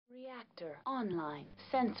Reactor online.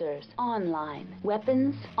 Sensors online.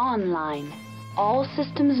 Weapons online. All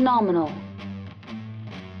systems nominal.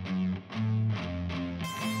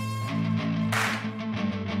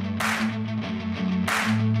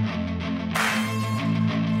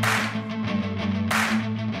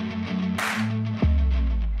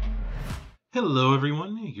 Hello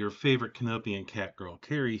everyone, your favorite Canopian cat girl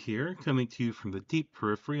Carrie here, coming to you from the deep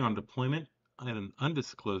periphery on deployment in an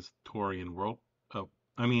undisclosed Taurian world.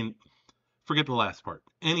 Forget the last part.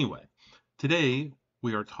 Anyway, today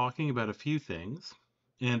we are talking about a few things,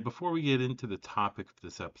 and before we get into the topic of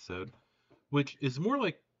this episode, which is more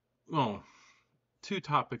like, well, two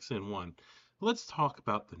topics in one, let's talk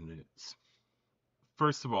about the news.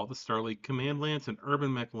 First of all, the Starlink Command Lance and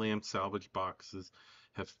Urban Mech Lamb salvage boxes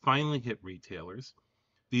have finally hit retailers.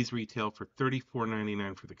 These retail for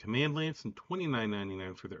 $34.99 for the Command Lance and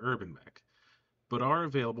 $29.99 for the Urban Mech, but are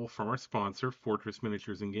available from our sponsor, Fortress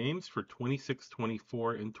Miniatures and Games, for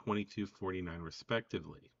 $26.24 and $22.49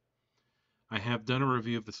 respectively. I have done a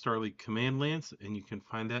review of the Starlink Command Lance, and you can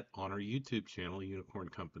find that on our YouTube channel, Unicorn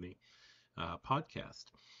Company podcast.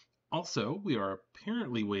 Also, we are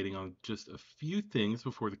apparently waiting on just a few things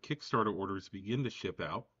before the Kickstarter orders begin to ship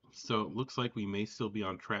out, so it looks like we may still be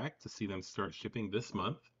on track to see them start shipping this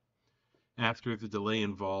month. After the delay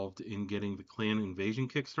involved in getting the Clan Invasion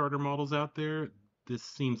Kickstarter models out there, this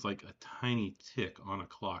seems like a tiny tick on a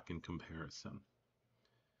clock in comparison.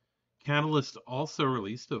 Catalyst also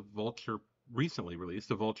recently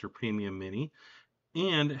released a Vulture Premium Mini,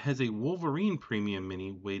 and has a Wolverine Premium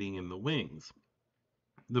Mini waiting in the wings.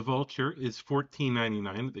 The Vulture is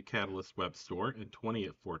 $14.99 at the Catalyst web store and $20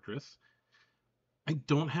 at Fortress. I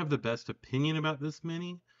don't have the best opinion about this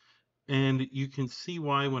mini, and you can see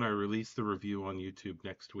why when I release the review on YouTube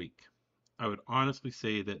next week. I would honestly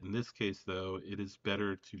say that in this case, though, it is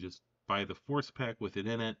better to just buy the Force Pack with it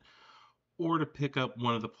in it, or to pick up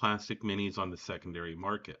one of the plastic minis on the secondary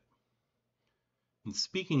market. And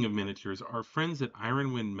speaking of miniatures, our friends at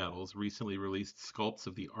Ironwind Metals recently released sculpts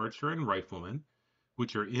of the Archer and Rifleman,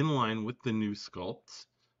 which are in line with the new sculpts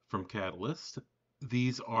from Catalyst.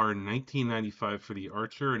 These are $19.95 for the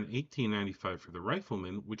Archer and $18.95 for the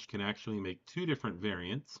Rifleman, which can actually make two different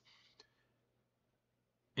variants.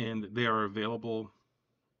 And they are available,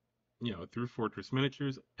 through Fortress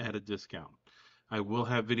Miniatures at a discount. I will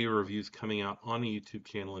have video reviews coming out on the YouTube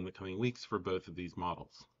channel in the coming weeks for both of these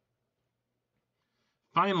models.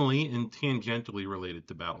 Finally, and tangentially related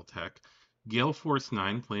to Battletech, Gale Force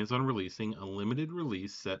 9 plans on releasing a limited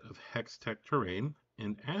release set of HexTech terrain,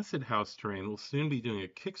 and Acid House terrain will soon be doing a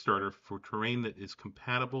Kickstarter for terrain that is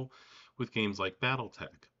compatible with games like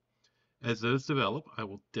Battletech. As those develop, I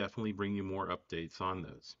will definitely bring you more updates on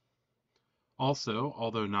those. Also,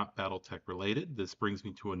 although not Battletech related, this brings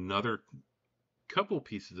me to another couple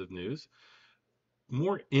pieces of news.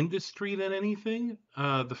 More industry than anything.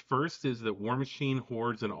 The first is that War Machine,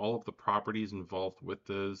 Hordes, and all of the properties involved with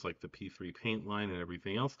those, like the P3 paint line and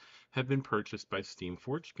everything else, have been purchased by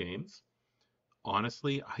Steamforged Games.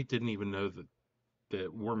 Honestly, I didn't even know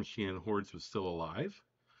that War Machine and Hordes was still alive,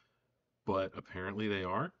 but apparently they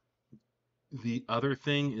are. The other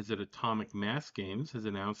thing is that Atomic Mass Games has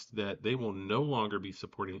announced that they will no longer be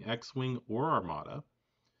supporting X-Wing or Armada.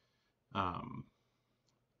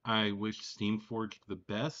 I wish Steamforged the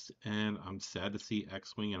best, and I'm sad to see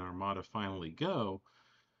X-Wing and Armada finally go,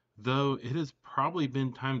 though it has probably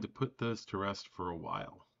been time to put those to rest for a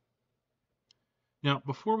while. Now,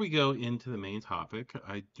 before we go into the main topic,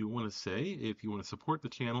 I do want to say if you want to support the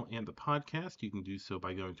channel and the podcast, you can do so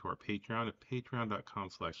by going to our Patreon at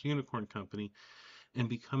patreon.com/unicorncompany and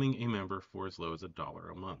becoming a member for as low as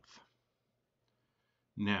 $1 a month.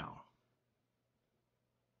 Now,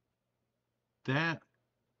 that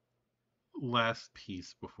last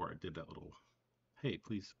piece before I did that little, hey,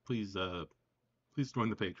 please join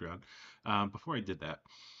the Patreon. Before I did that,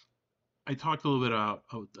 I talked a little bit about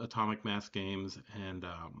Atomic Mass Games and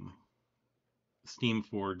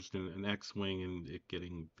Steamforged and X-Wing and it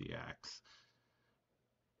getting the axe.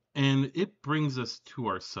 And it brings us to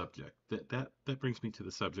our subject. That brings me to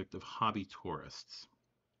the subject of hobby tourists.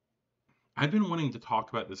 I've been wanting to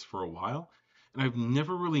talk about this for a while, and I've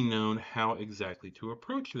never really known how exactly to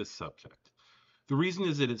approach this subject. The reason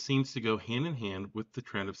is that it seems to go hand in hand with the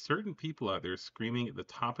trend of certain people out there screaming at the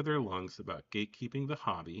top of their lungs about gatekeeping the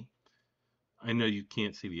hobby. I know you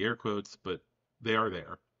can't see the air quotes, but they are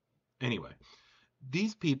there. Anyway,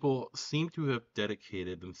 these people seem to have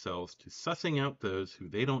dedicated themselves to sussing out those who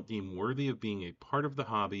they don't deem worthy of being a part of the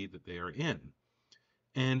hobby that they are in.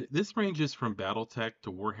 And this ranges from Battletech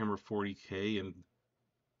to Warhammer 40k and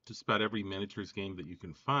just about every miniatures game that you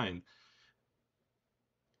can find.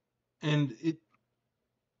 And it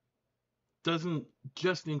doesn't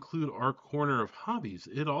just include our corner of hobbies,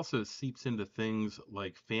 it also seeps into things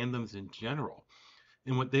like fandoms in general.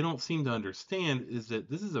 And what they don't seem to understand is that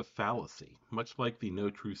this is a fallacy, much like the no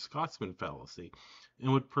true Scotsman fallacy,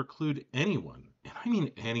 and would preclude anyone, and I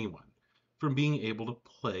mean anyone, from being able to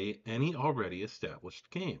play any already established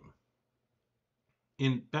game.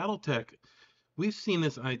 In Battletech, we've seen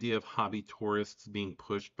this idea of hobby tourists being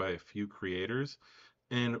pushed by a few creators,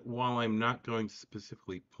 and while I'm not going to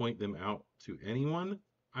specifically point them out to anyone,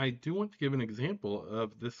 I do want to give an example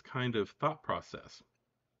of this kind of thought process,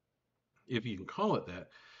 if you can call it that,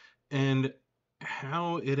 and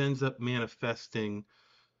how it ends up manifesting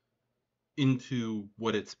into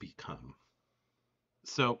what it's become.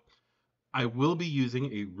 So I will be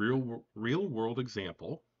using a real world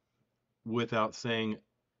example without saying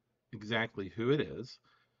exactly who it is,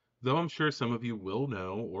 though I'm sure some of you will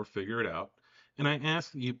know or figure it out. And I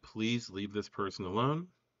ask that you please leave this person alone.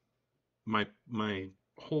 My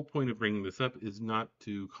whole point of bringing this up is not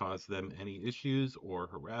to cause them any issues or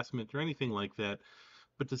harassment or anything like that,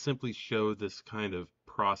 but to simply show this kind of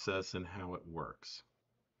process and how it works.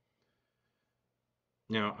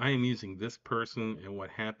 Now, I am using this person and what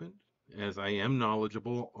happened, as I am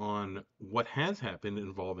knowledgeable on what has happened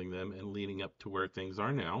involving them and leading up to where things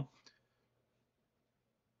are now.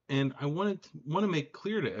 And I want to make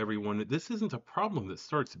clear to everyone that this isn't a problem that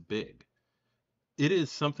starts big. It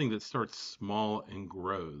is something that starts small and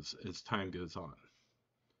grows as time goes on.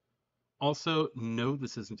 Also, no,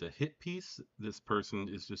 this isn't a hit piece. This person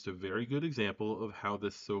is just a very good example of how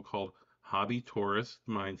this so-called hobby tourist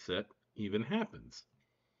mindset even happens.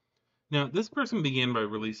 Now, this person began by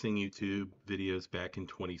releasing YouTube videos back in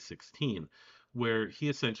 2016, where he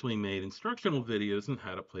essentially made instructional videos on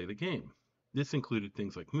how to play the game. This included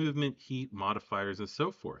things like movement, heat, modifiers, and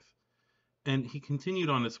so forth. And he continued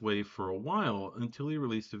on this way for a while until he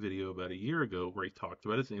released a video about a year ago where he talked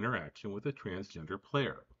about his interaction with a transgender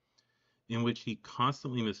player, in which he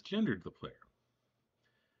constantly misgendered the player.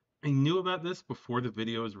 I knew about this before the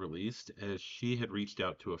video was released, as she had reached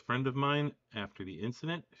out to a friend of mine after the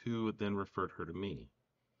incident, who then referred her to me.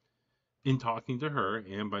 In talking to her,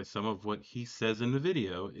 and by some of what he says in the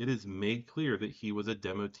video, it is made clear that he was a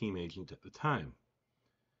demo team agent at the time.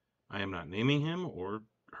 I am not naming him or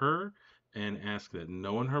her, and ask that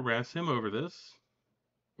no one harass him over this,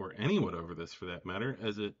 or anyone over this for that matter,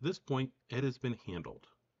 as at this point it has been handled.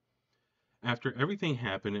 After everything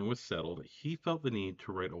happened and was settled, he felt the need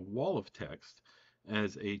to write a wall of text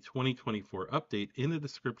as a 2024 update in the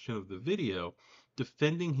description of the video,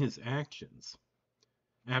 defending his actions.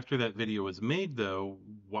 After that video was made, though,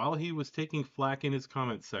 while he was taking flack in his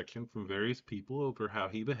comment section from various people over how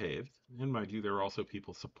he behaved, and mind you, there were also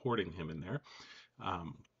people supporting him in there,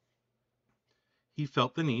 he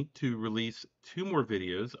felt the need to release 2 more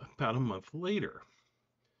videos about a month later.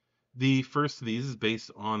 The first of these is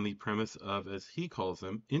based on the premise of, as he calls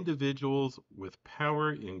them, individuals with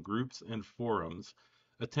power in groups and forums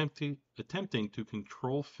attempting to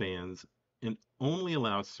control fans and only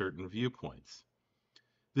allow certain viewpoints.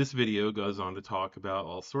 This video goes on to talk about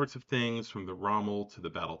all sorts of things from the Rommel to the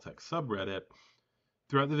Battletech subreddit.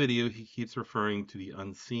 Throughout the video, he keeps referring to the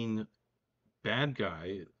unseen bad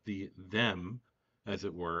guy, the them, as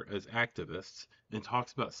it were, as activists, and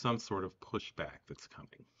talks about some sort of pushback that's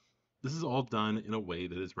coming. This is all done in a way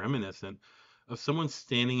that is reminiscent of someone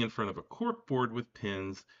standing in front of a corkboard with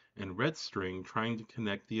pins and red string trying to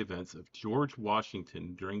connect the events of George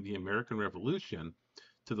Washington during the American Revolution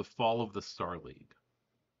to the fall of the Star League.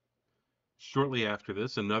 Shortly after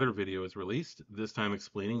this, another video is released, this time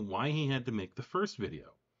explaining why he had to make the first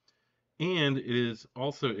video. And it is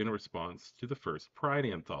also in response to the first Pride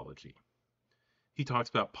anthology. He talks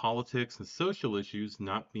about politics and social issues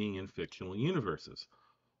not being in fictional universes,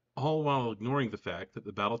 all while ignoring the fact that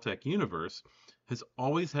the Battletech universe has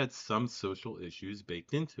always had some social issues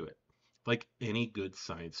baked into it, like any good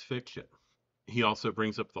science fiction. He also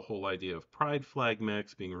brings up the whole idea of pride flag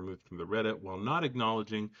mechs being removed from the Reddit while not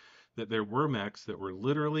acknowledging that there were mechs that were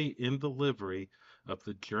literally in the livery of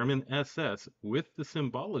the German SS with the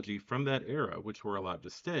symbology from that era, which were allowed to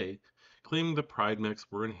stay, claiming the pride mechs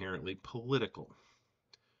were inherently political.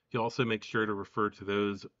 He also makes sure to refer to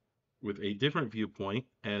those with a different viewpoint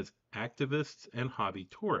as activists and hobby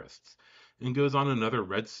tourists, and goes on another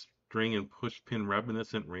red string and pushpin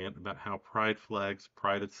reminiscent rant about how pride flags,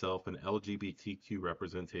 pride itself, and LGBTQ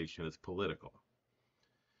representation is political.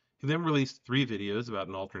 He then released 3 videos about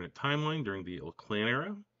an alternate timeline during the Il Clan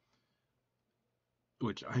era,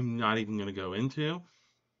 which I'm not even going to go into.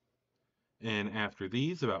 And after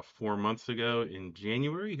these, about 4 months ago in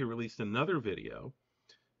January, he released another video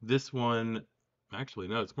This one, actually,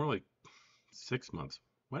 no, it's more like 6 months.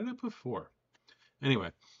 Why did I put 4?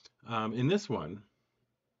 Anyway, in this one,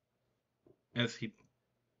 as he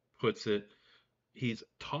puts it, he's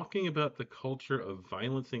talking about the culture of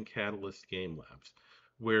violence in Catalyst Game Labs,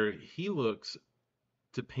 where he looks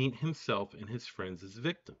to paint himself and his friends as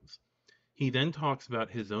victims. He then talks about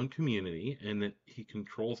his own community and that he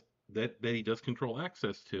controls that he does control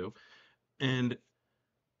access to, and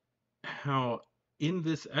how in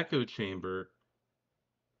this echo chamber,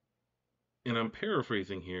 and I'm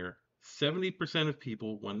paraphrasing here, 70% of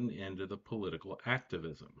people want an end to the political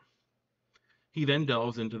activism. He then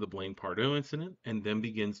delves into the Blaine Pardo incident and then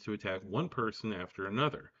begins to attack one person after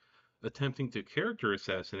another, attempting to character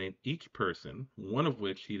assassinate each person, one of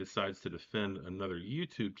which he decides to defend another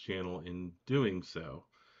YouTube channel in doing so,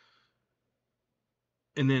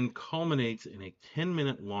 and then culminates in a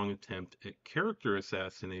 10-minute long attempt at character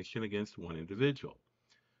assassination against one individual,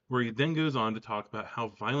 where he then goes on to talk about how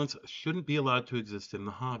violence shouldn't be allowed to exist in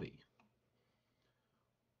the hobby.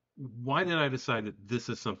 Why did I decide that this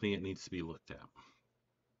is something that needs to be looked at?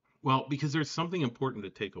 Well, because there's something important to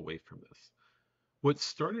take away from this. What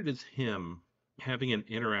started as him having an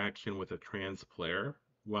interaction with a trans player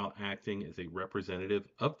while acting as a representative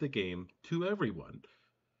of the game to everyone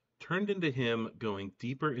turned into him going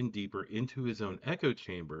deeper and deeper into his own echo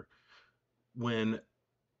chamber when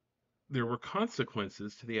there were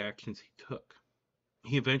consequences to the actions he took.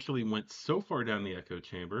 He eventually went so far down the echo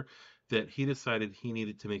chamber that he decided he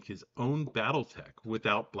needed to make his own Battletech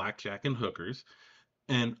without blackjack and hookers,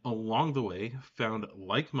 and along the way found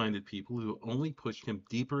like-minded people who only pushed him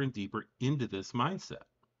deeper and deeper into this mindset.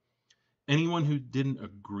 Anyone who didn't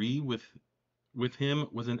agree with him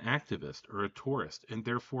was an activist or a tourist and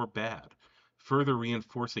therefore bad, further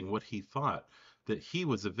reinforcing what he thought, that he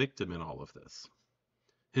was a victim in all of this.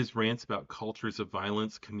 His rants about cultures of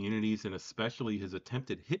violence, communities, and especially his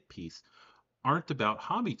attempted hit piece aren't about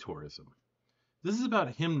hobby tourism. This is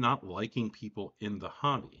about him not liking people in the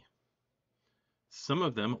hobby. Some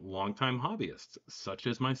of them longtime hobbyists, such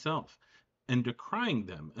as myself, and decrying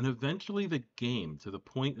them and eventually the game to the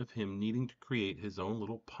point of him needing to create his own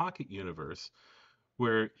little pocket universe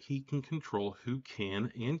where he can control who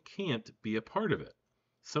can and can't be a part of it,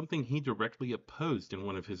 something he directly opposed in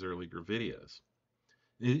one of his earlier videos.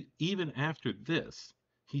 Even after this,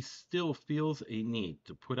 he still feels a need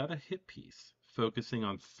to put out a hit piece focusing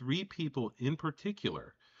on 3 people in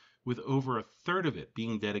particular, with over a third of it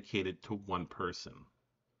being dedicated to one person.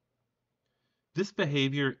 This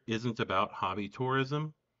behavior isn't about hobby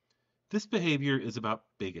tourism. This behavior is about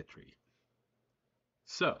bigotry.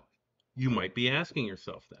 So, you might be asking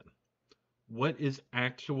yourself then, what is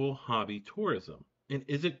actual hobby tourism, and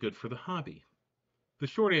is it good for the hobby? The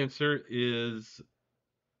short answer is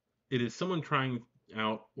it is someone trying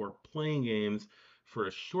out or playing games for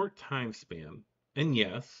a short time span, and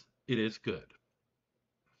yes, it is good.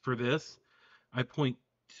 For this, I point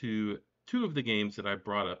to 2 of the games that I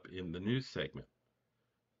brought up in the news segment.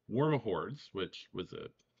 Warmahordes, which was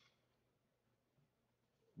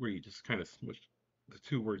where you just kind of smushed the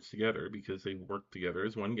 2 words together because they work together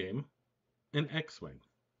as one game, and X-Wing.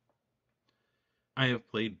 I have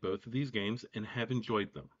played both of these games and have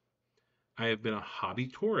enjoyed them. I have been a hobby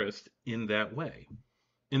tourist in that way,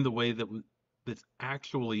 in the way that's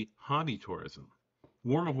actually hobby tourism.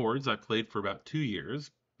 Warmahordes I played for about 2 years,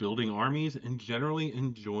 building armies and generally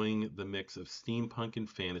enjoying the mix of steampunk and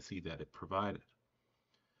fantasy that it provided.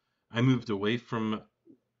 I moved away from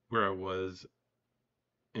where I was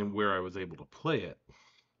and where I was able to play it,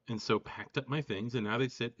 and so packed up my things, and now they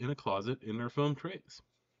sit in a closet in their foam trays.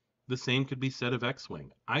 The same could be said of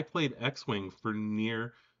X-Wing. I played X-Wing from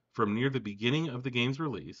near the beginning of the game's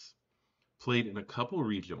release, played in a couple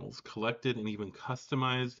regionals, collected and even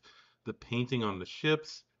customized the painting on the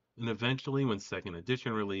ships, and eventually when 2nd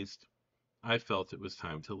edition released, I felt it was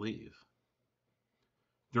time to leave.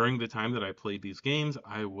 During the time that I played these games,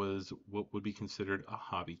 I was what would be considered a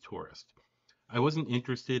hobby tourist. I wasn't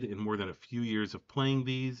interested in more than a few years of playing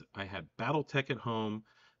these. I had Battletech at home,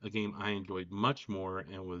 a game I enjoyed much more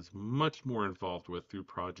and was much more involved with through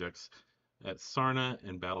projects at Sarna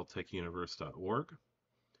and BattleTechUniverse.org.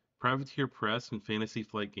 Privateer Press and Fantasy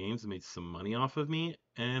Flight Games made some money off of me,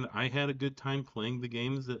 and I had a good time playing the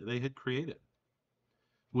games that they had created.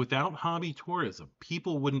 Without hobby tourism,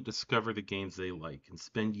 people wouldn't discover the games they like and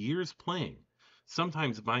spend years playing,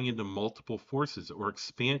 sometimes buying into multiple forces or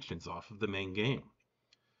expansions off of the main game.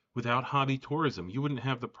 Without hobby tourism, you wouldn't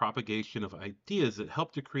have the propagation of ideas that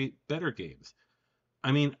help to create better games.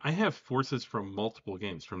 I mean, I have forces from multiple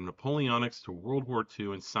games, from Napoleonics to World War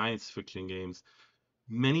II and science fiction games,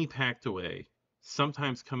 many packed away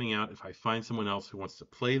sometimes coming out if I find someone else who wants to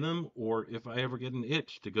play them, or if I ever get an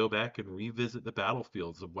itch to go back and revisit the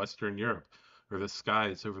battlefields of Western Europe or the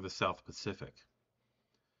skies over the South Pacific.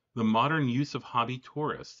 The modern use of hobby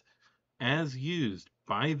tourists, as used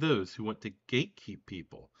by those who want to gatekeep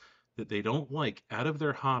people that they don't like out of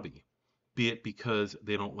their hobby, be it because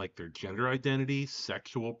they don't like their gender identity,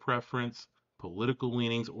 sexual preference, political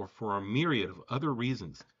leanings, or for a myriad of other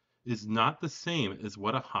reasons, is not the same as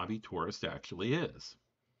what a hobby tourist actually is.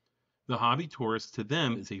 The hobby tourist to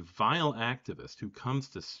them is a vile activist who comes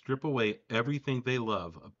to strip away everything they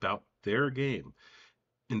love about their game,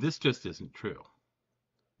 and this just isn't true.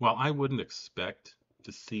 While I wouldn't expect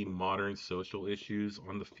to see modern social issues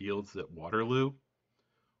on the fields at Waterloo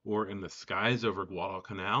or in the skies over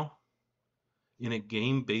Guadalcanal, in a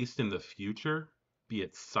game based in the future, be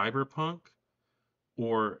it cyberpunk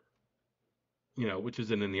or, which is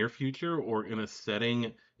in the near future, or in a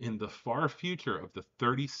setting in the far future of the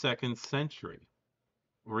 32nd century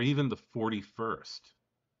or even the 41st,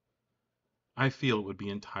 I feel it would be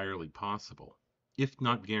entirely possible, if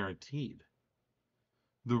not guaranteed.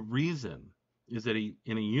 The reason is that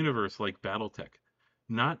in a universe like Battletech,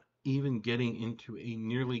 not even getting into a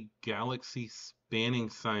nearly galaxy spanning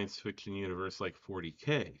science fiction universe like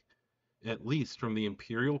 40K, at least from the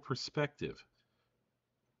Imperial perspective,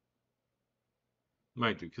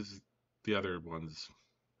 mind you, because the other ones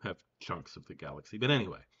have chunks of the galaxy. But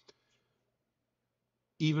anyway,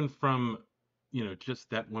 even from, just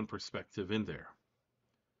that one perspective in there,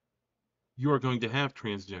 you are going to have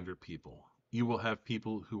transgender people. You will have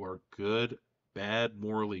people who are good, bad,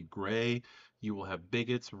 morally gray. You will have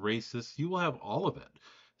bigots, racists. You will have all of it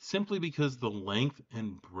simply because the length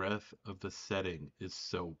and breadth of the setting is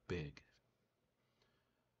so big.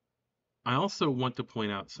 I also want to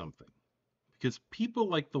point out something because people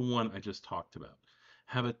like the one I just talked about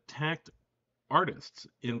have attacked artists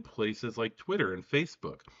in places like Twitter and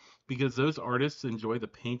Facebook because those artists enjoy the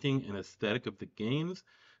painting and aesthetic of the games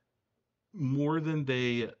more than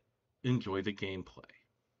they enjoy the gameplay.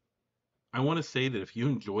 I want to say that if you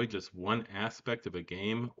enjoy just one aspect of a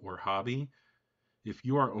game or hobby, if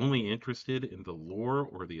you are only interested in the lore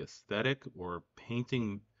or the aesthetic or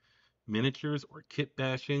painting miniatures or kit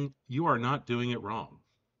bashing, you are not doing it wrong.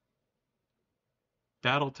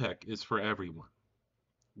 Battletech is for everyone.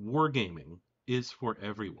 Wargaming is for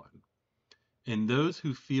everyone. And those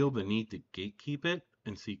who feel the need to gatekeep it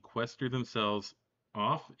and sequester themselves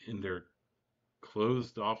off in their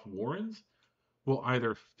closed off warrens will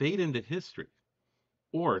either fade into history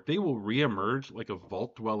or they will reemerge like a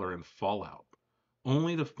vault dweller in Fallout,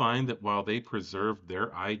 only to find that while they preserve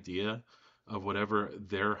their idea of whatever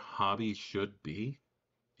their hobby should be,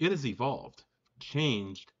 it has evolved,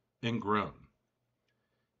 changed, and grown.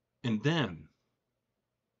 And then,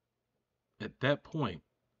 at that point,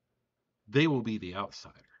 they will be the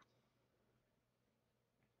outsider.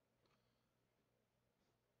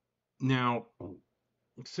 Now,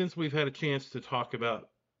 since we've had a chance to talk about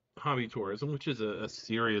hobby tourism, which is a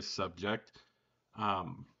serious subject,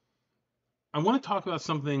 um, I want to talk about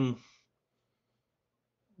something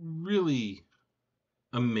really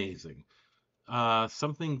amazing,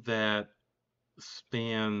 something that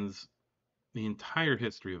spans the entire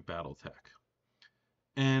history of Battletech.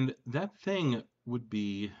 And that thing would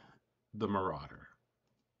be the Marauder.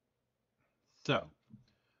 So,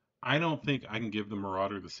 I don't think I can give the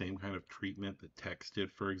Marauder the same kind of treatment that Tex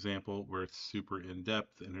did, for example, where it's super in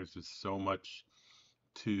depth and there's just so much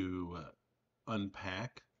to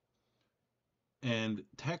unpack. And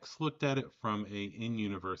Tex looked at it from a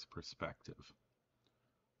in-universe perspective.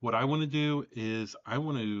 What I want to do is I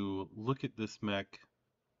want to look at this mech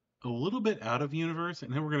a little bit out of universe,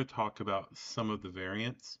 and then we're going to talk about some of the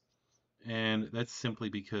variants. And that's simply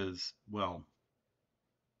because, well,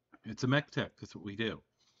 it's a MekTek. That's what we do.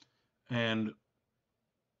 And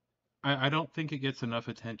I don't think it gets enough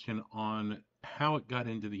attention on how it got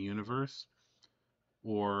into the universe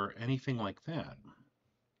or anything like that.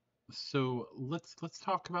 So let's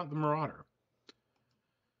talk about the Marauder.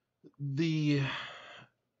 The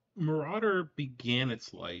Marauder began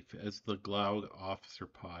its life as the Glaug officer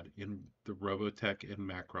pod in the Robotech and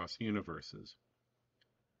Macross universes.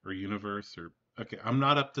 Or universe, or okay, I'm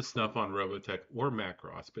not up to snuff on Robotech or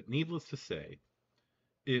Macross, but needless to say,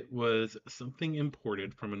 it was something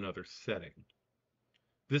imported from another setting.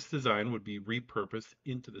 This design would be repurposed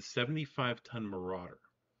into the 75-ton Marauder,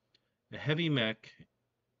 a heavy mech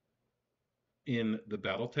in the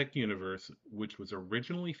Battletech universe, which was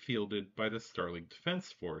originally fielded by the Starling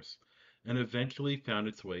Defense Force and eventually found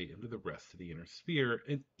its way into the rest of the Inner Sphere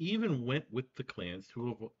and even went with the clans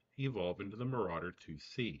to evolve into the Marauder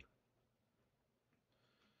 2C.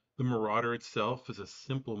 The Marauder itself is a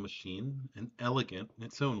simple machine and elegant in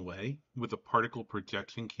its own way, with a particle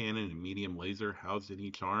projection cannon and medium laser housed in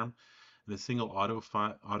each arm, and a single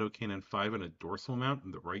autocannon 5 and a dorsal mount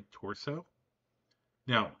in the right torso.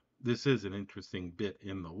 Now, this is an interesting bit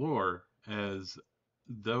in the lore, as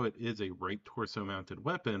though it is a right torso mounted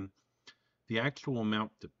weapon, the actual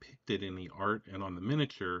mount depicted in the art and on the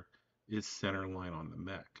miniature is centerline on the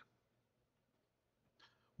mech.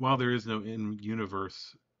 While there is no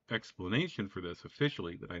in-universe explanation for this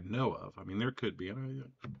officially that I know of, I mean, there could be, and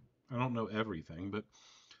I don't know everything, but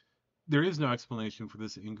there is no explanation for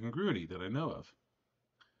this incongruity that I know of.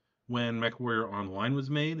 When MechWarrior Online was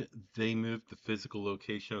made, they moved the physical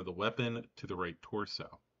location of the weapon to the right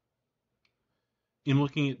torso. In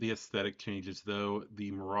looking at the aesthetic changes, though,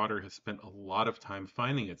 the Marauder has spent a lot of time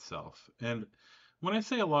finding itself. And when I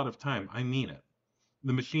say a lot of time, I mean it.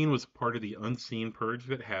 The machine was part of the unseen purge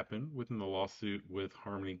that happened when the lawsuit with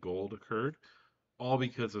Harmony Gold occurred, all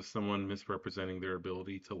because of someone misrepresenting their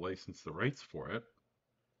ability to license the rights for it,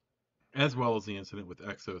 as well as the incident with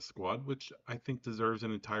Exo Squad, which I think deserves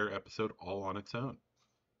an entire episode all on its own.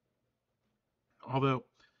 Although,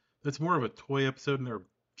 that's more of a toy episode, and their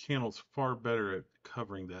channel's far better at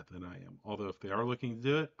covering that than I am. Although, if they are looking to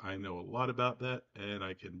do it, I know a lot about that, and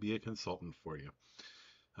I can be a consultant for you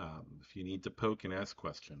if you need to poke and ask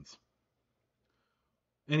questions.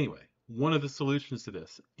 Anyway, one of the solutions to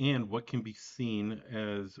this, and what can be seen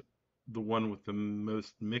as the one with the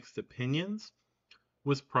most mixed opinions,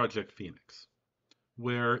 was Project Phoenix,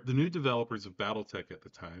 where the new developers of Battletech at the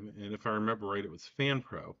time, and if I remember right, it was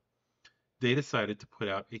FanPro, they decided to put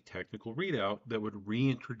out a technical readout that would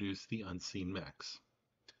reintroduce the unseen mechs.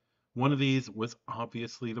 One of these was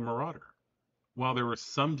obviously the Marauder. While there were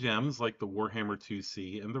some gems like the Warhammer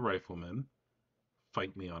 2C and the Rifleman,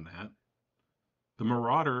 fight me on that, the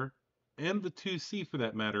Marauder, and the 2C for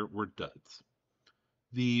that matter, were duds.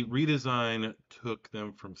 The redesign took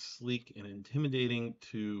them from sleek and intimidating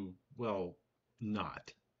to, well,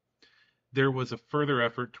 not. There was a further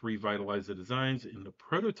effort to revitalize the designs in the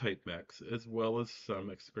prototype mechs as well as some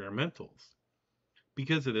experimentals.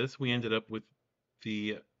 Because of this, we ended up with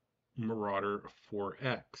the Marauder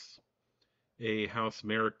 4X, a House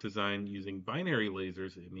Merrick design using binary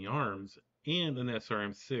lasers in the arms and an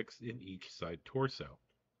SRM-6 in each side torso.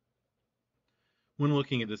 When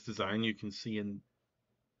looking at this design, you can see a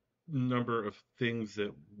number of things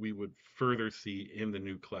that we would further see in the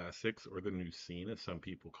new classics, or the new scene, as some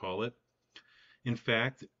people call it. In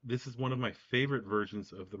fact, this is one of my favorite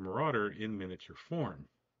versions of the Marauder in miniature form,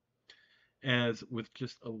 as with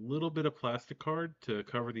just a little bit of plastic card to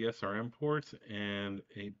cover the SRM ports and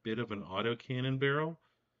a bit of an autocannon barrel,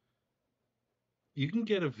 you can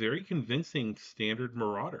get a very convincing standard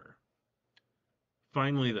Marauder.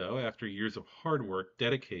 Finally, though, after years of hard work,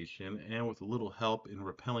 dedication, and with a little help in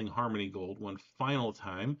repelling Harmony Gold one final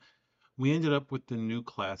time, we ended up with the new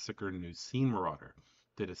classic or new scene Marauder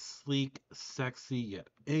that is sleek, sexy, yet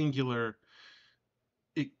angular.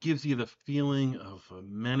 It gives you the feeling of a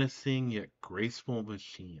menacing yet graceful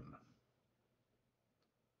machine.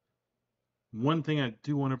 One thing I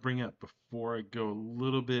do want to bring up before I go a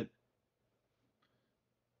little bit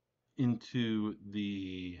into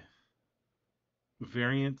the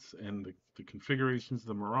variants and the configurations of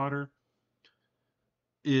the Marauder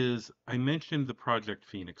is I mentioned the Project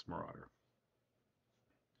Phoenix Marauder.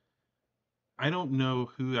 I don't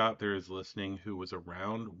know who out there is listening who was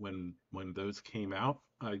around when those came out.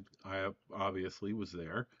 I obviously was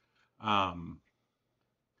there.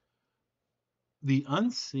 The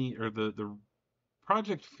unseen, or the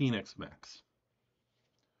Project Phoenix mechs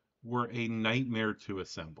were a nightmare to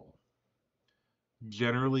assemble.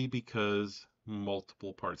 Generally because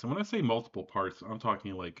multiple parts. And when I say multiple parts, I'm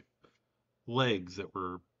talking like legs that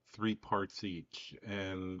were 3 parts each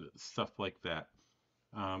and stuff like that.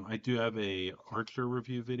 I do have a Archer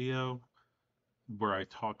review video where I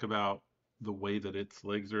talk about the way that its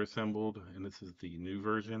legs are assembled, and this is the new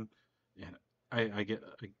version. And I get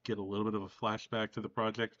a little bit of a flashback to the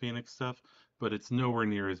Project Phoenix stuff, but it's nowhere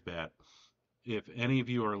near as bad. If any of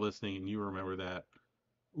you are listening and you remember that,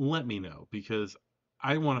 let me know, because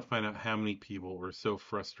I want to find out how many people were so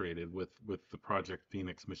frustrated with the Project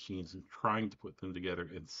Phoenix machines and trying to put them together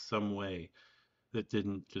in some way that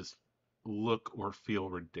didn't just look or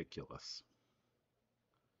feel ridiculous.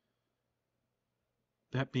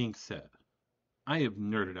 That being said, I have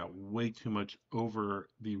nerded out way too much over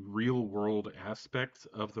the real world aspects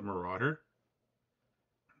of the Marauder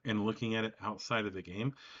and looking at it outside of the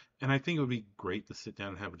game. And I think it would be great to sit down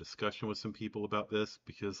and have a discussion with some people about this,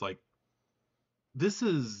 because like this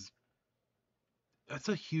is that's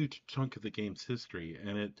a huge chunk of the game's history,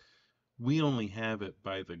 and we only have it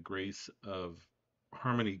by the grace of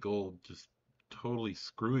Harmony Gold just totally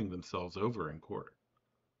screwing themselves over in court.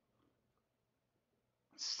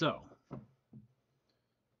 So,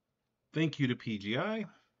 thank you to PGI.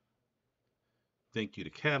 Thank you to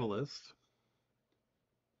Catalyst.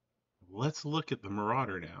 Let's look at the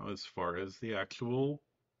Marauder now as far as the actual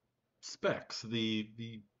specs, the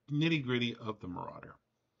nitty gritty of the Marauder.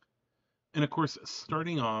 And of course,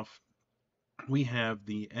 starting off, we have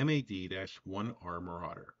the MAD-1R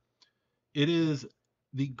Marauder. It is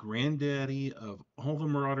the granddaddy of all the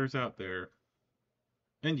Marauders out there,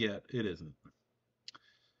 and yet it isn't.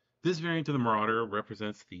 This variant of the Marauder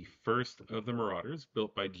represents the first of the Marauders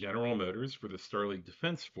built by General Motors for the Starlink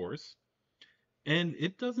Defense Force, and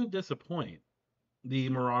it doesn't disappoint. The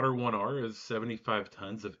Marauder 1R is 75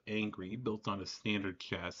 tons of angry, built on a standard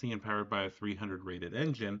chassis and powered by a 300 rated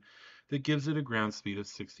engine that gives it a ground speed of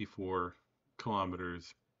 64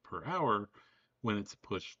 kilometers per hour when it's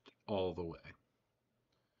pushed all the way.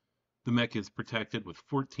 The mech is protected with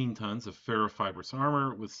 14 tons of ferrofibrous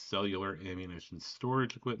armor with cellular ammunition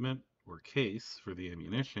storage equipment, or case for the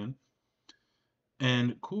ammunition,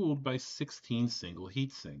 and cooled by 16 single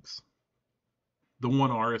heat sinks. The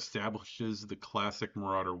 1R establishes the classic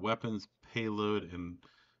Marauder weapons payload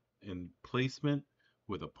and placement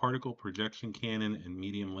with a particle projection cannon and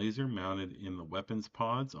medium laser mounted in the weapons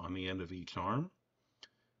pods on the end of each arm.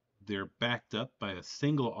 They're backed up by a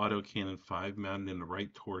single autocannon 5 mounted in the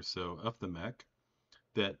right torso of the mech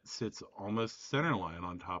that sits almost centerline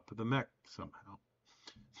on top of the mech somehow.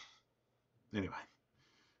 Anyway,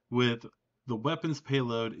 with the weapons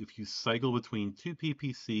payload, if you cycle between 2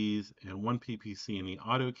 PPCs and 1 PPC in the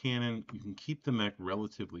autocannon, you can keep the mech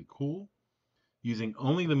relatively cool, using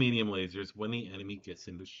only the medium lasers when the enemy gets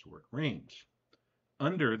into short range,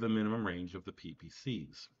 under the minimum range of the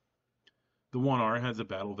PPCs. The 1R has a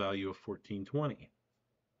battle value of 1420.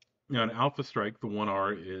 Now, in Alpha Strike, the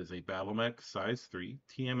 1R is a battle mech, size 3,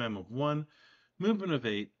 TMM of 1, movement of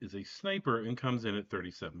 8, is a sniper, and comes in at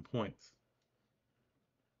 37 points.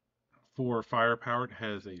 For firepower, it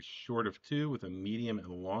has a short of 2 with a medium and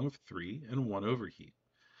a long of 3 and 1 overheat.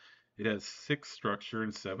 It has 6 structure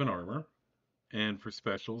and 7 armor, and for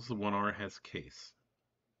specials, the 1R has case.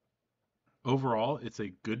 Overall, it's a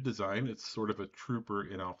good design. It's sort of a trooper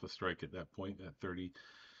in Alpha Strike at that point, at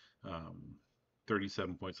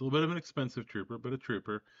 37 points. A little bit of an expensive trooper, but a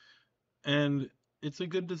trooper. And it's a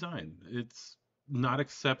good design. It's not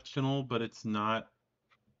exceptional, but it's not,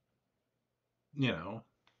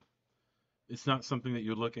 it's not something that you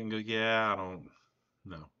would look and go, yeah, I don't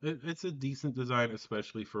know. It's a decent design,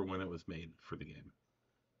 especially for when it was made for the game.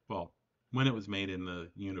 Well, when it was made in the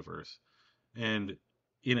universe. And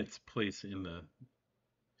in its place in the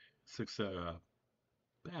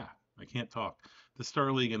I can't talk. The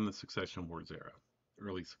Star League and the Succession Wars era.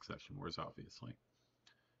 Early Succession Wars, obviously.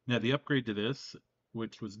 Now, the upgrade to this,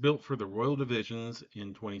 which was built for the Royal Divisions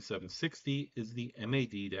in 2760, is the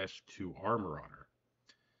MAD-2R Marauder.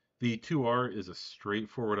 The 2R is a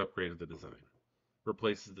straightforward upgrade of the design.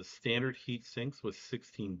 Replaces the standard heat sinks with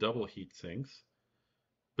 16 double heat sinks,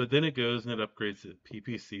 but then it goes and it upgrades the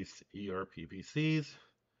PPCs to ER PPCs,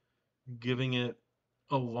 giving it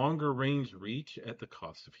a longer range reach at the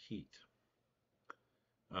cost of heat.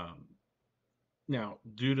 Now,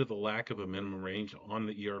 due to the lack of a minimum range on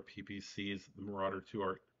the ER PPCs, the Marauder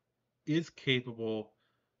 2R is capable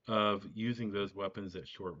of using those weapons at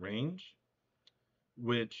short range,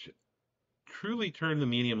 which truly turn the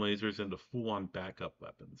medium lasers into full-on backup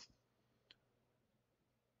weapons.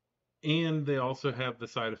 And they also have the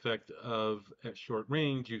side effect of, at short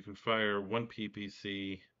range, you can fire 1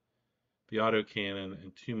 PPC, the autocannon,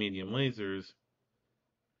 and 2 medium lasers.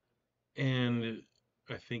 And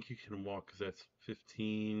I think you can walk, because that's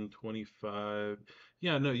 15, 25.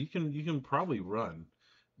 Yeah, no, you can probably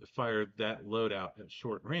fire that loadout at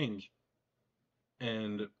short range,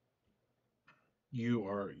 and you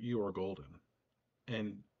are golden.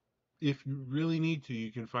 And if you really need to,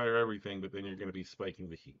 you can fire everything, but then you're going to be spiking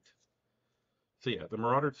the heat. So yeah, the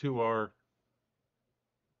Marauder 2R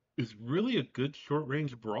is really a good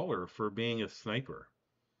short-range brawler for being a sniper.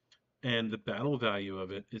 And the battle value of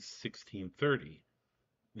it is 1630.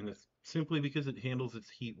 And it's simply because it handles its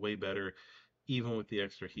heat way better, even with the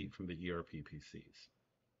extra heat from the ERPPCs.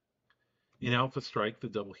 In Alpha Strike, the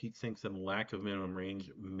double heat sinks and lack of minimum range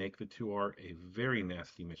make the 2R a very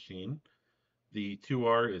nasty machine. The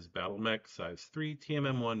 2R is battle mech, size 3,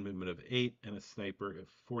 TMM1, movement of 8, and a sniper at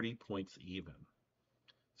 40 points even.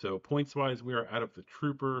 So points-wise, we are out of the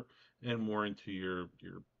trooper and more into your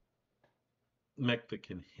mech that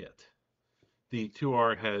can hit. The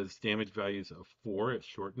 2R has damage values of 4 at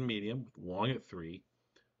short and medium, with long at 3,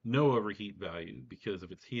 no overheat value because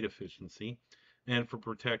of its heat efficiency, and for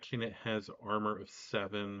protection it has armor of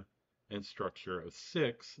 7 and structure of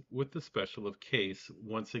 6, with the special of case,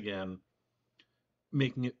 once again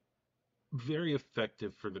making it very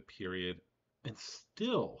effective for the period, and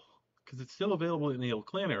still, because it's still available in the Ill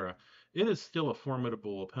Clan era, it is still a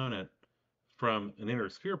formidable opponent from an Inner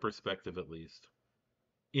Sphere perspective, at least,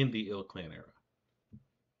 in the Ill Clan era.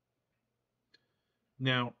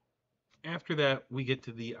 Now, after that, we get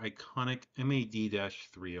to the iconic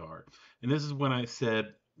MAD-3R. And this is when I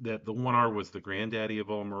said that the 1R was the granddaddy of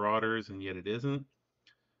all Marauders, and yet it isn't.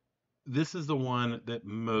 This is the one that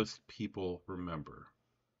most people remember.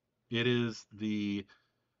 It is the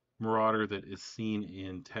Marauder that is seen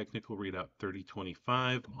in Technical Readout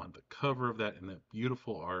 3025 on the cover of that in that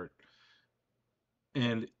beautiful art,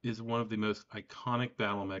 and is one of the most iconic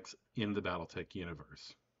battle mechs in the Battletech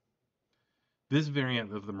universe. This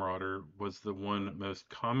variant of the Marauder was the one most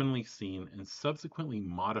commonly seen and subsequently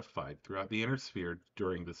modified throughout the Inner Sphere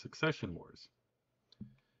during the Succession Wars.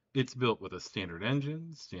 It's built with a standard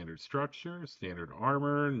engine, standard structure, standard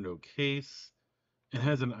armor, no case, and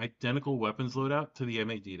has an identical weapons loadout to the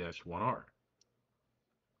MAD-1R.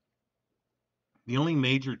 The only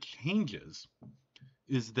major changes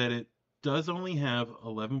is that it does only have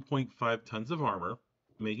 11.5 tons of armor,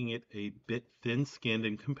 making it a bit thin-skinned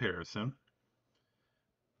in comparison.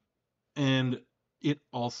 And it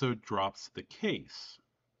also drops the case.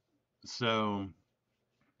 So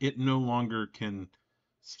it no longer can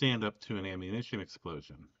stand up to an ammunition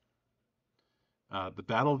explosion. The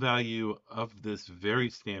battle value of this very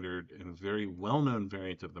standard and very well-known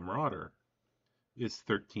variant of the Marauder is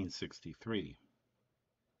 1363.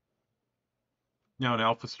 Now, in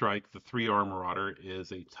Alpha Strike, the 3R Marauder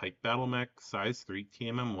is a type battle mech, size 3,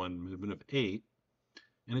 TMM1, movement of 8,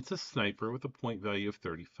 and it's a sniper with a point value of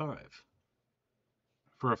 35.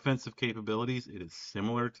 For offensive capabilities, it is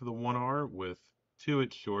similar to the 1R with 2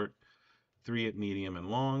 at short, 3 at medium and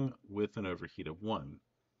long, with an overheat of 1.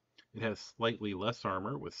 It has slightly less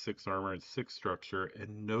armor with 6 armor and 6 structure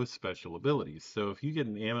and no special abilities. So if you get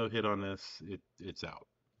an ammo hit on this, it's out.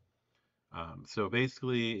 So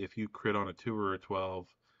basically, if you crit on a 2 or a 12,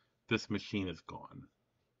 this machine is gone.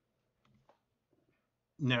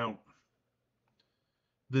 Now,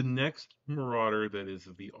 the next Marauder that is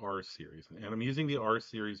the R series, and I'm using the R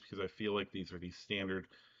series because I feel like these are the standard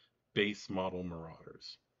base model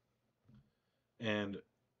Marauders. And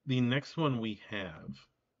the next one we have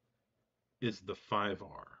is the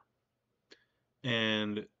 5R.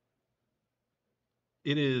 And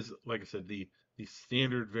it is, like I said, the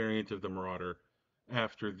standard variant of the Marauder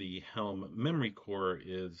after the Helm memory core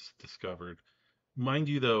is discovered. Mind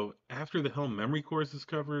you, though, after the Helm memory core is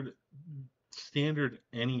discovered, standard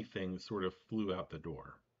anything sort of flew out the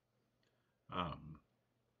door.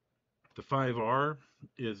 The 5R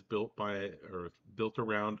is built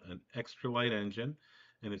around an extra light engine,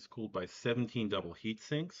 and it's cooled by 17 double heat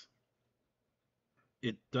sinks.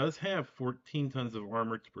 It does have 14 tons of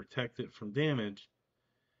armor to protect it from damage,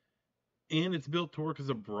 and it's built to work as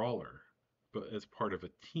a brawler, but as part of a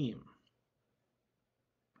team.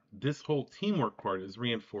 This whole teamwork part is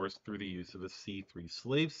reinforced through the use of a C3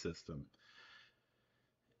 slave system.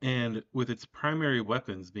 And with its primary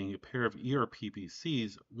weapons being a pair of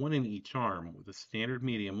ERPPCs, one in each arm, with a standard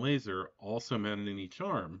medium laser also mounted in each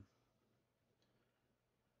arm,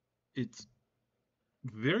 it's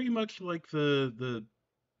very much like the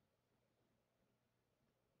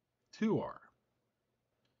 2R.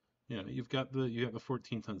 You know, you have the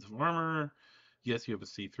 14 tons of armor. Yes, you have a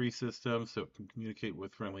C3 system, so it can communicate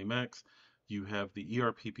with friendly mechs. You have the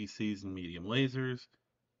ERPPCs and medium lasers.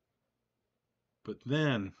 But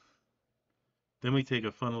then we take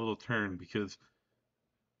a fun little turn because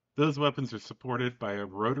those weapons are supported by a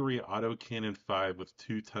rotary autocannon 5 with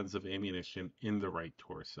 2 tons of ammunition in the right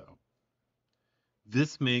torso.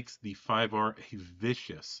 This makes the 5R a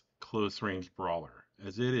vicious close-range brawler,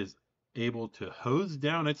 as it is able to hose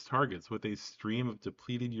down its targets with a stream of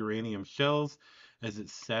depleted uranium shells as it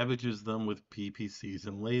savages them with PPCs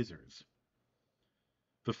and lasers.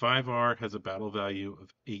 The 5R has a battle value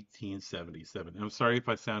of 1877. And I'm sorry if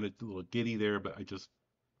I sounded a little giddy there, but I just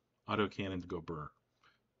autocannon to go burr.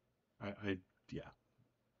 Yeah.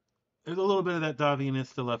 There's a little bit of that Davian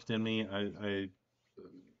still left in me. I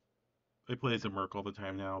play as a Merc all the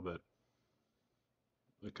time now, but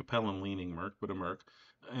a Capellan leaning Merc, but a Merc.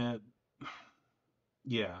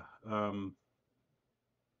 Yeah.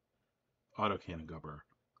 Autocannon go burr.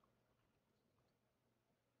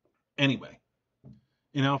 Anyway,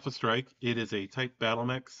 In Alpha Strike, it is a Type Battle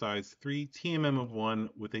Mech size 3 TMM of 1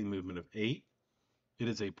 with a movement of 8. It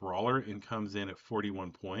is a brawler and comes in at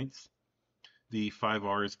 41 points. The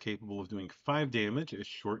 5R is capable of doing 5 damage at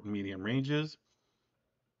short and medium ranges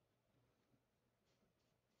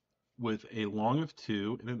with a long of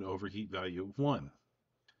 2 and an overheat value of 1.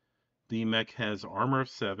 The mech has armor of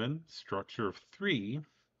 7, structure of 3,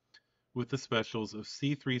 with the specials of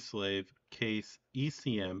C3 Slave, Case,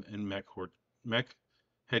 ECM, and Mech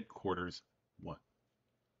Headquarters 1.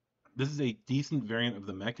 This is a decent variant of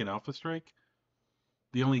the mech in Alpha Strike.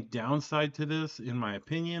 The only downside to this, in my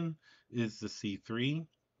opinion, is the C3,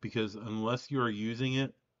 because unless you are using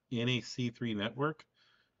it in a C3 network,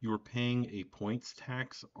 you are paying a points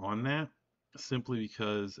tax on that, simply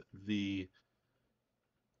because the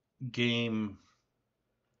game,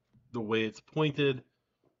 the way it's pointed,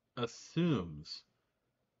 assumes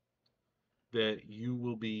that you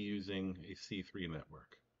will be using a C3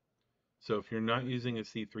 network. So if you're not using a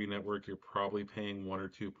C3 network, you're probably paying 1 or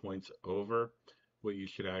 2 points over what you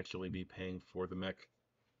should actually be paying for the mech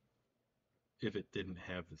if it didn't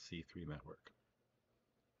have the C3 network.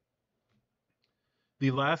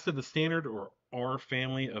 The last of the standard or R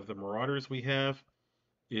family of the Marauders we have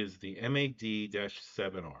is the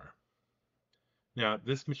MAD-7R. Now,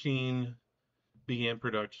 this machine began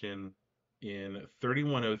production in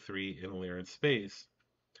 3103 in Lyran space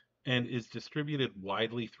and is distributed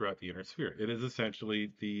widely throughout the Inner Sphere. It is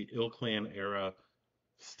essentially the Il-Clan era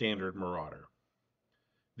standard Marauder.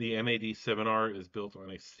 The MAD-7R is built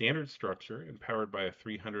on a standard structure and powered by a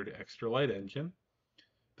 300 extra light engine.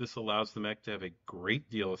 This allows the mech to have a great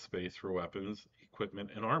deal of space for weapons,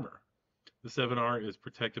 equipment, and armor. The 7R is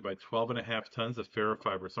protected by 12.5 tons of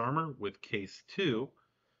ferrofibrous armor with Case 2,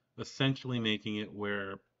 essentially making it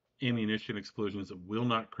where ammunition explosions will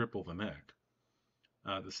not cripple the mech.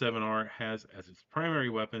 The 7R has as its primary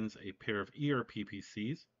weapons a pair of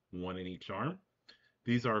ERPPCs, one in each arm.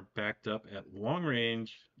 These are backed up at long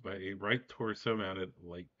range by a right torso mounted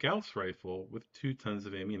light Gauss rifle with 2 tons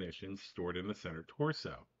of ammunition stored in the center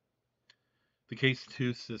torso. The Case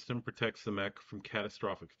 2 system protects the mech from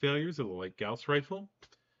catastrophic failures of the light Gauss rifle,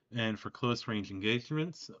 and for close range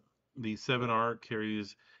engagements, the 7R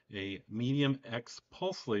carries a medium X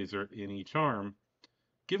pulse laser in each arm,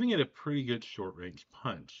 giving it a pretty good short range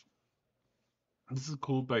punch. This is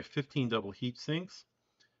cooled by 15 double heat sinks,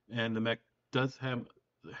 and the mech does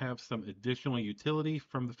have some additional utility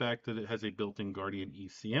from the fact that it has a built-in Guardian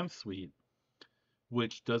ECM suite,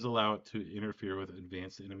 which does allow it to interfere with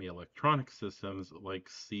advanced enemy electronic systems like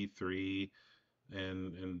C3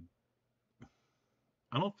 and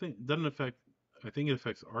I don't think it doesn't affect. I think it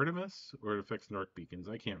affects Artemis or it affects Narc beacons.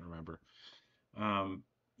 I can't remember. Now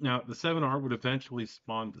the 7R would eventually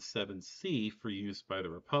spawn the 7C for use by the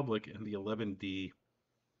Republic and the 11D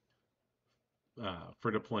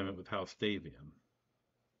for deployment with House Davian.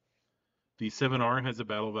 The 7R has a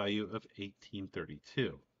battle value of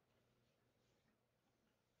 1832.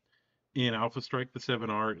 In Alpha Strike, the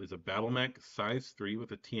 7R is a battle mech size 3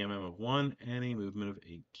 with a TMM of 1 and a movement of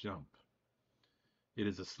 8 jump. It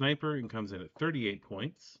is a sniper and comes in at 38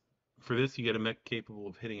 points. For this, you get a mech capable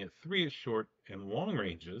of hitting at 3 at short and long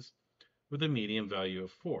ranges with a medium value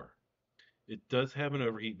of 4. It does have an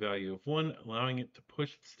overheat value of 1, allowing it to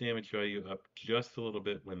push its damage value up just a little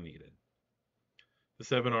bit when needed. The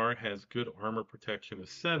 7R has good armor protection of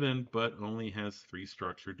 7, but only has 3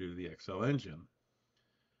 structure due to the XL engine.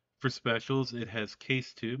 For specials, it has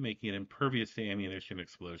Case 2, making it impervious to ammunition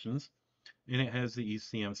explosions, and it has the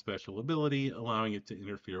ECM special ability, allowing it to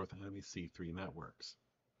interfere with enemy C3 networks.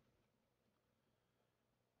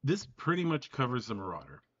 This pretty much covers the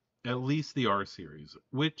Marauder, at least the R series,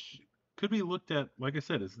 which could be looked at, like I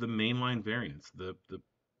said, as the mainline variants, the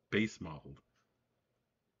base model.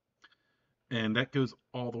 And that goes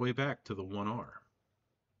all the way back to the 1R.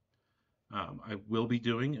 I will be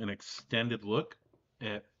doing an extended look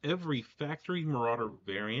at every factory Marauder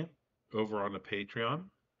variant over on the Patreon,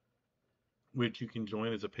 which you can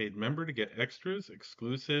join as a paid member to get extras,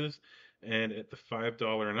 exclusives, and at the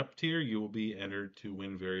 $5 and up tier, you will be entered to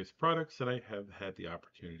win various products that I have had the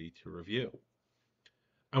opportunity to review.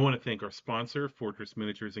 I want to thank our sponsor, Fortress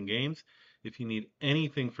Miniatures and Games. If you need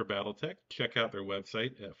anything for Battletech, check out their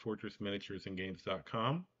website at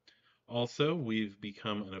fortressminiaturesandgames.com. Also, we've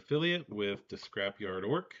become an affiliate with the Scrapyard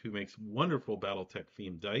Orc, who makes wonderful Battletech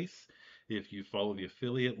themed dice. If you follow the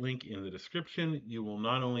affiliate link in the description, you will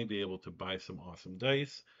not only be able to buy some awesome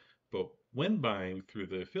dice, but when buying through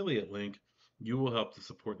the affiliate link, you will help to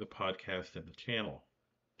support the podcast and the channel.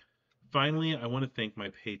 Finally, I want to thank my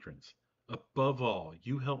patrons. Above all,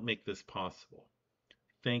 you help make this possible.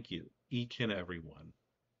 Thank you, each and every one.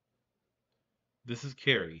 This is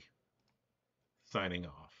Carrie, signing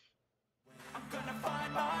off. I'm gonna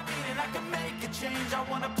find my meaning, I can make a change. I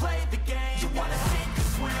wanna play the game. You wanna sink or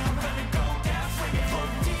swim? I'm gonna go down swinging, float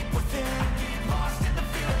deep within. Get lost in the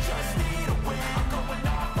field, just need a win. I'm going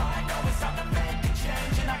off, I know it's time to make a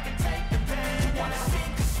change, and I can take the pain. You wanna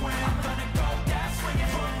sink or swim? I'm gonna go down swinging,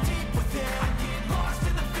 float deep within. I get lost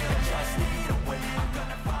in the field, just need a win. I'm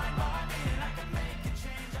gonna find my meaning, I can make a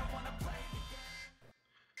change. I wanna play the game.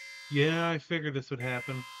 Yeah, I figured this would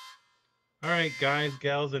happen. All right, guys,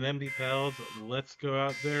 gals, and MD pals, let's go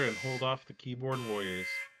out there and hold off the keyboard warriors.